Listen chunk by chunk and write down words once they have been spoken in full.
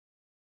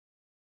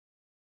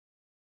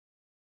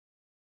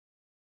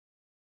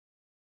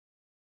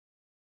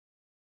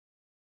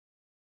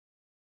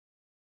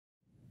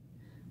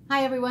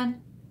Hi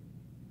everyone,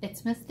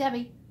 it's Miss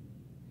Debbie.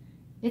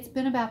 It's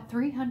been about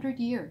 300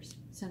 years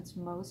since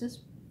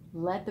Moses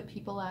led the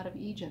people out of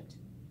Egypt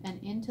and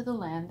into the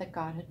land that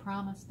God had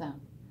promised them.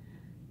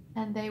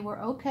 And they were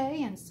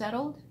okay and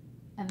settled,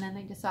 and then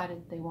they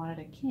decided they wanted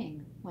a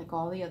king like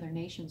all the other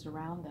nations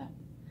around them.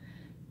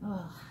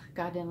 Ugh,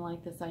 God didn't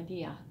like this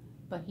idea,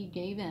 but he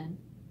gave in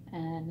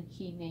and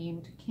he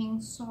named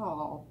King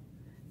Saul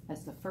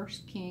as the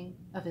first king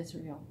of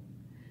Israel.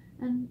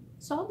 And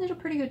Saul did a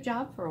pretty good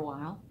job for a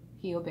while.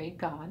 He obeyed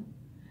God,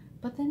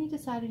 but then he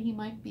decided he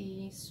might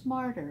be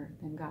smarter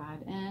than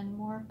God and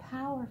more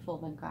powerful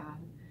than God.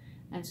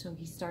 And so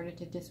he started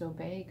to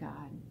disobey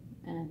God,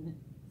 and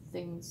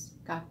things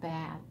got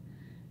bad.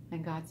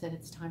 And God said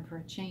it's time for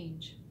a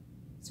change.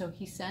 So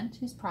he sent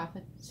his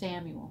prophet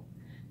Samuel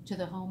to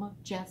the home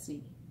of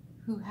Jesse,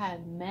 who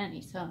had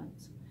many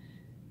sons.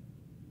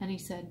 And he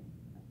said,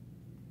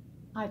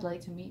 I'd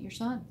like to meet your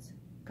sons.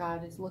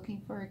 God is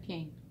looking for a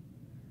king.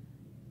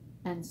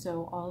 And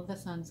so all of the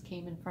sons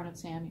came in front of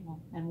Samuel,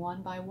 and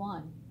one by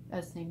one,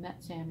 as they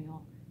met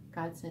Samuel,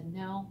 God said,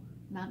 no,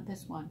 not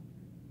this one.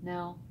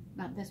 No,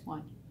 not this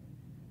one.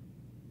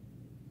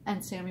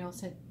 And Samuel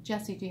said,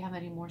 Jesse, do you have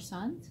any more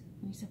sons?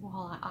 And he said,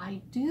 well,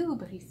 I do,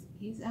 but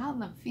he's out in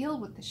the field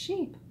with the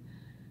sheep.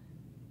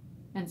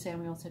 And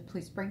Samuel said,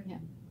 please bring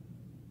him.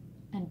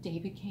 And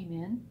David came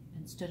in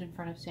and stood in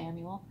front of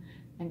Samuel,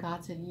 and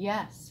God said,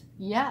 yes,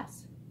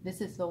 yes, this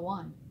is the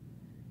one.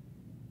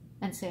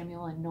 And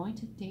Samuel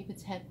anointed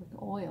David's head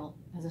with oil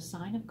as a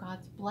sign of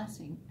God's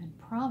blessing and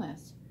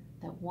promise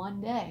that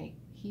one day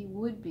he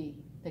would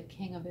be the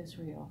king of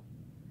Israel.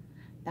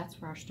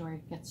 That's where our story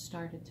gets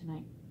started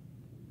tonight.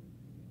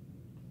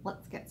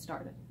 Let's get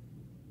started.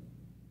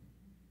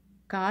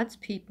 God's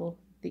people,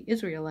 the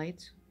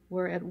Israelites,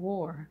 were at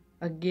war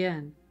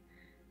again,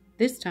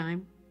 this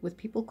time with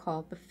people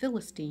called the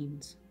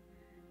Philistines.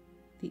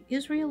 The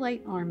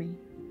Israelite army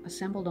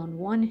assembled on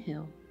one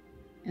hill,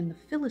 and the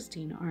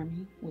Philistine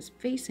army was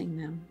facing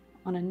them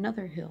on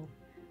another hill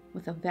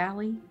with a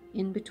valley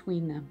in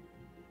between them.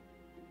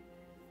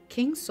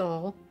 King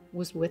Saul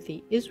was with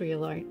the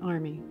Israelite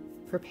army,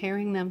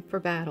 preparing them for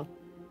battle.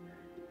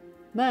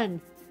 Men,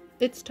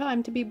 it's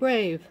time to be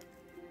brave.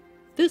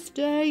 This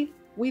day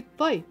we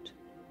fight.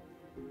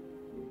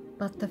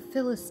 But the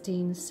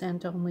Philistines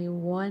sent only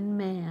one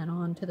man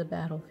onto the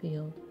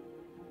battlefield.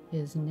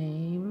 His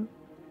name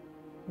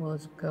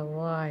was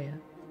Goliath.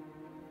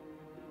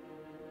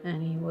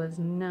 And he was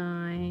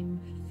 9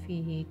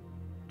 feet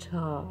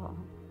tall.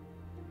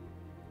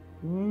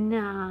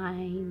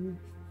 9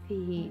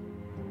 feet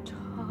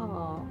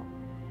tall.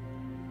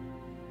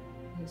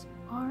 His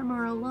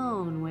armor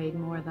alone weighed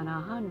more than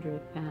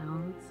 100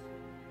 pounds,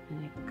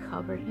 and it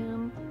covered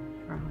him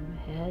from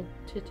head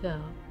to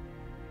toe.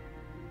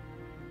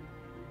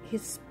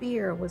 His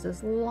spear was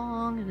as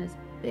long and as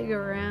big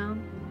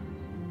around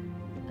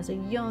as a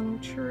young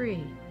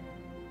tree.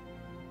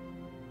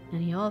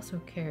 And he also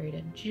carried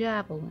a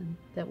javelin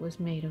that was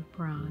made of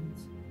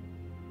bronze.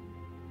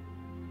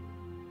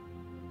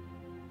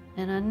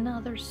 And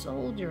another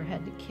soldier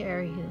had to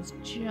carry his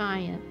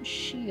giant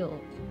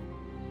shield.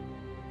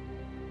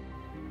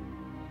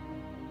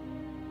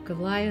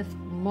 Goliath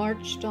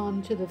marched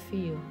onto the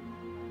field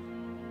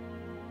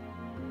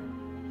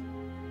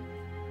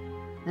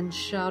and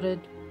shouted,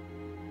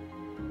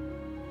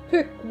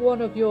 "Pick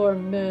one of your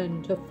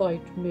men to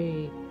fight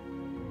me.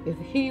 If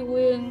he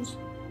wins,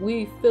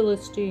 we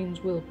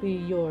Philistines will be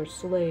your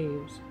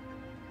slaves.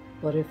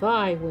 But if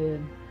I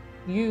win,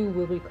 you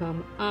will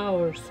become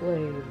our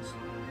slaves.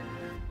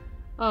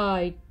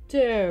 I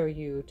dare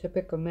you to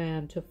pick a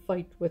man to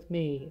fight with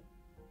me."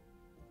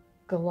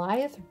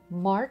 Goliath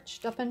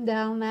marched up and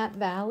down that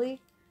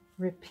valley,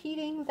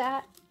 repeating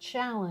that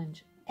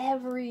challenge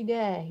every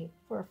day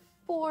for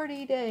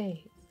 40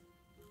 days.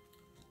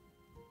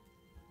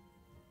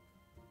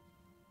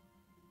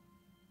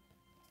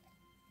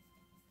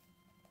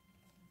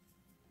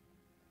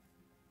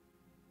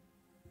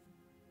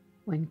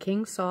 When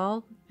King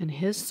Saul and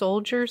his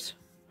soldiers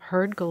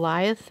heard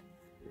Goliath,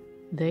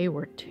 they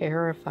were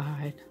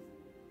terrified.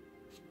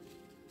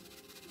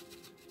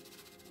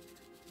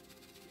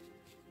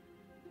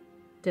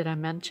 Did I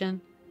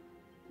mention?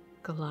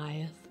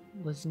 Goliath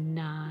was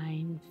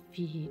 9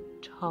 feet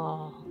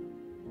tall.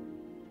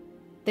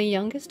 The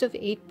youngest of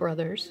 8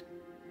 brothers,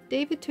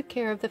 David took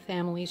care of the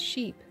family's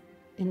sheep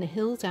in the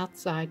hills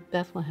outside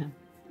Bethlehem.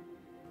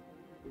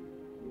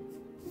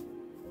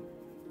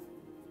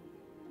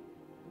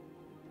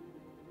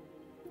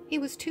 He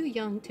was too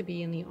young to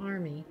be in the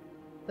army,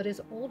 but his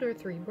older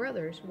 3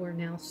 brothers were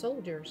now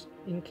soldiers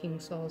in King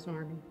Saul's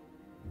army.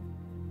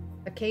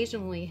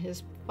 Occasionally,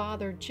 his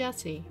father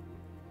Jesse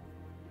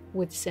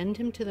would send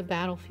him to the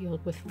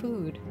battlefield with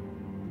food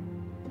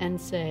and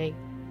say,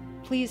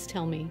 "Please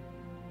tell me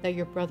that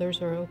your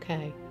brothers are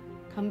okay.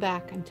 Come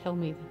back and tell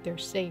me that they're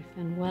safe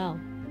and well."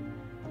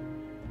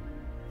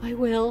 "I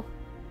will."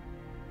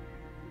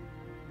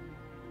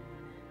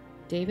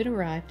 David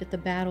arrived at the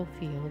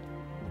battlefield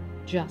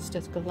just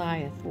as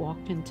Goliath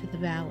walked into the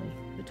valley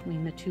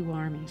between the 2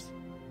 armies.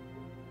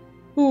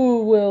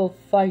 "Who will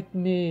fight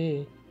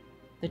me?"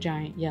 the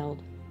giant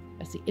yelled,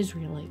 as the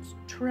Israelites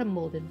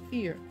trembled in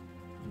fear.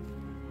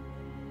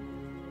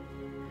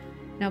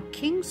 Now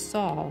King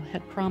Saul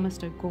had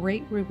promised a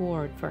great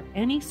reward for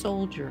any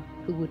soldier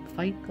who would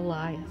fight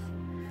Goliath.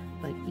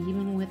 But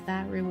even with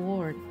that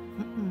reward,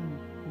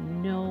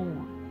 no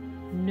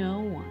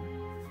one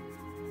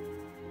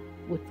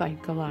would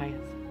fight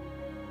Goliath.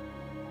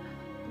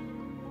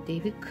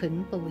 David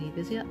couldn't believe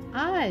his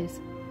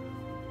eyes.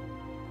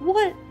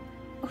 What?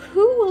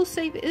 Who will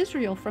save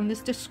Israel from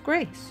this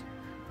disgrace?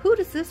 Who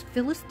does this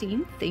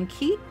Philistine think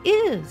he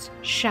is,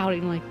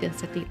 shouting like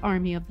this at the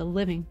army of the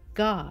living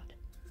God?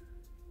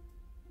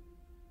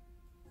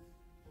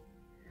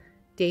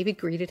 David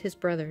greeted his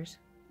brothers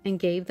and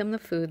gave them the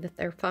food that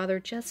their father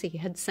Jesse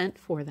had sent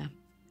for them.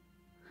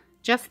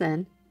 Just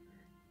then,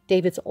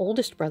 David's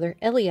oldest brother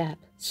Eliab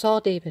saw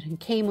David and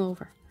came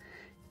over.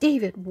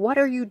 "David, what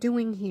are you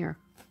doing here?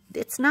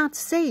 It's not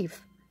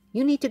safe.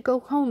 You need to go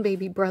home,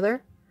 baby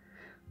brother."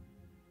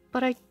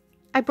 "But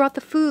I brought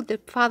the food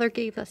that Father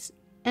gave us,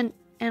 and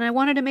I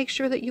wanted to make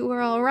sure that you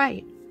were all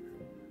right."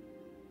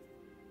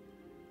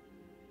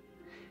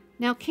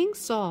 Now King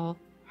Saul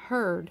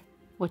heard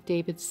what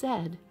David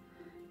said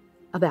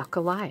about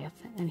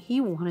Goliath, and he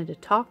wanted to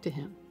talk to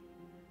him.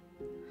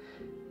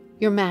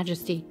 "Your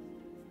Majesty,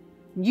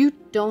 you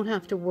don't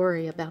have to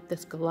worry about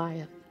this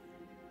Goliath.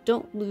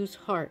 Don't lose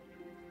heart.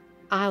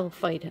 I'll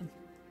fight him."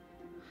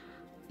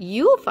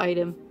 "You'll fight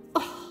him?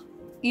 Oh,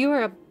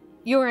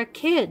 you're a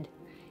kid.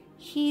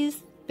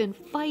 He's been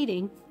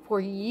fighting for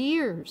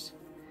years.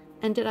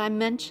 And did I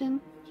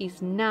mention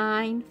he's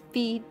 9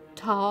 feet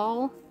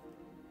tall?"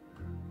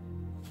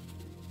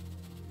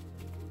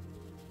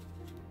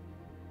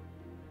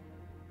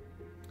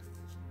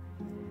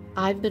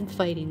 "I've been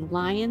fighting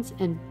lions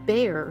and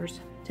bears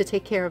to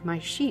take care of my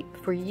sheep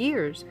for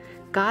years.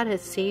 God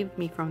has saved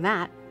me from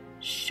that.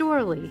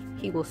 Surely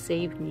he will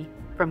save me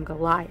from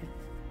Goliath."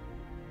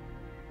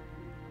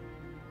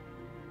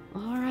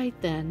 "All right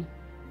then,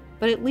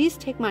 but at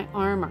least take my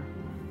armor."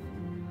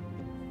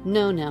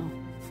 No,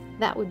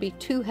 that would be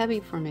too heavy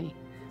for me.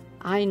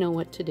 I know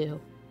what to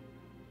do."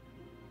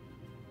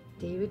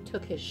 David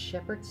took his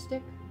shepherd's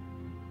stick,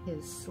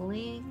 his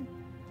sling,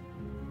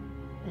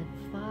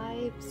 and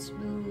 5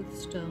 smooth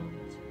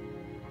stones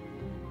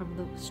from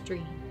the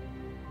stream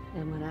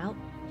and went out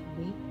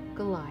to meet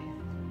Goliath.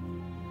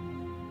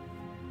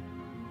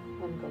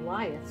 When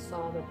Goliath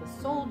saw that the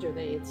soldier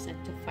they had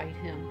sent to fight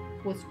him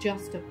was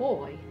just a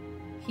boy,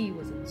 he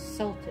was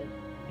insulted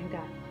and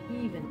got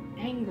even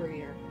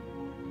angrier.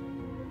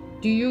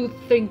 "Do you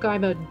think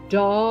I'm a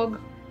dog?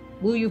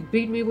 Will you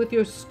beat me with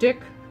your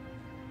stick?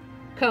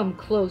 Come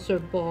closer,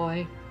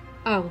 boy.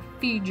 I'll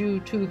feed you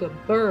to the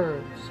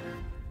birds."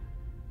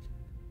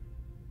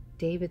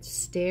 David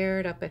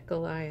stared up at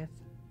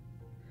Goliath.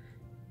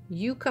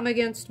 "You come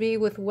against me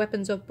with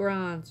weapons of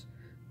bronze,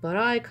 but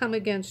I come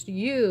against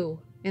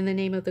you in the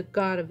name of the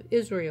God of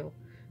Israel,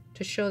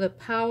 to show the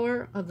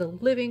power of the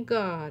living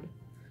God.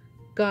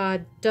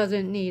 God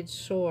doesn't need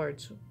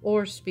swords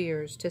or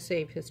spears to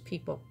save his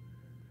people."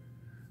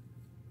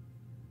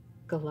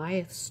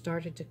 Goliath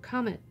started to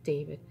come at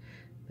David,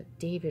 but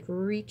David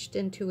reached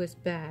into his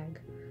bag,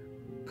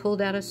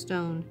 pulled out a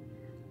stone,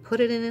 put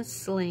it in his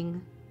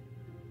sling,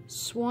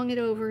 swung it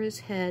over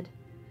his head,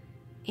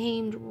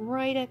 aimed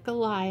right at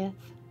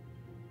Goliath.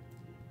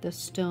 The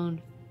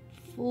stone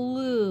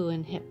flew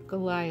and hit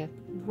Goliath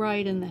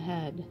right in the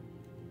head.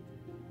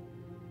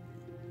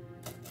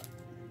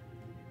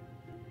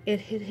 It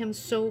hit him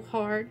so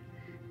hard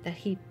that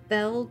he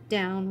fell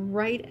down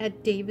right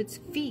at David's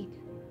feet.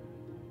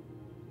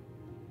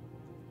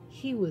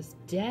 He was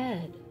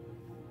dead.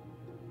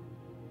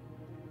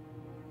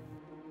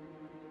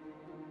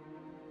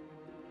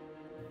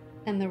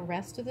 And the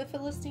rest of the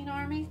Philistine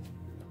army,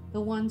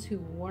 the ones who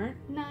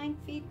weren't 9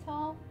 feet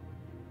tall,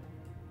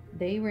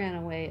 they ran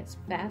away as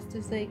fast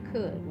as they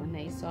could when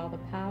they saw the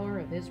power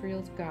of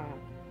Israel's God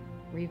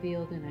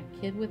revealed in a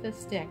kid with a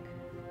stick,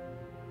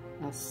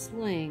 a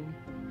sling,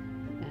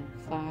 and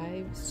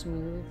 5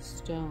 smooth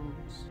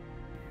stones.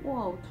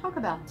 Whoa, talk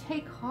about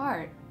take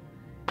heart.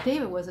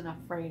 David wasn't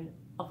afraid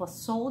of a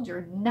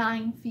soldier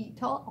 9 feet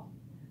tall,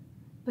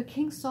 but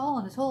King Saul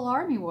and his whole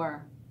army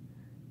were.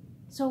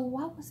 So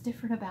what was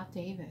different about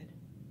David?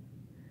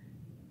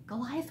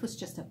 Goliath was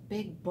just a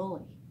big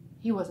bully.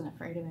 He wasn't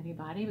afraid of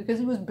anybody because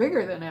he was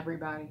bigger than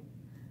everybody.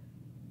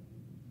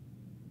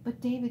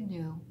 But David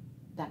knew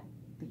that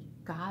the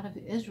God of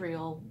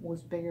Israel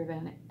was bigger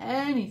than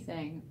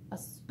anything,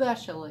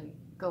 especially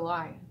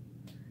Goliath.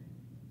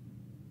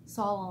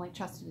 Saul only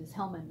trusted his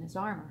helmet and his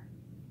armor,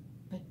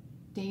 but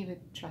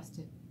David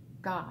trusted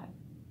God,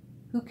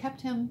 who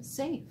kept him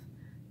safe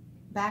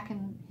back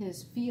in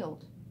his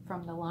field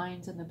from the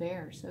lions and the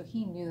bears, so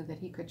he knew that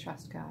he could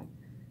trust God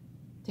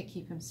to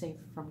keep him safe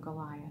from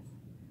Goliath.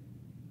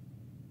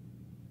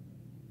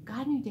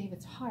 God knew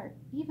David's heart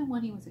even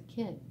when he was a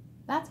kid.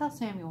 That's how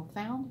Samuel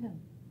found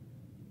him.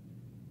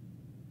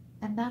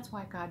 And that's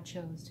why God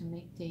chose to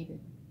make David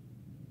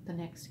the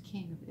next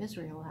king of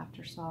Israel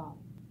after Saul.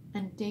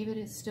 And David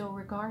is still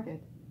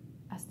regarded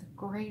as the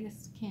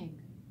greatest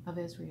king of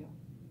Israel.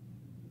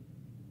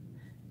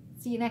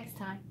 See you next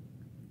time.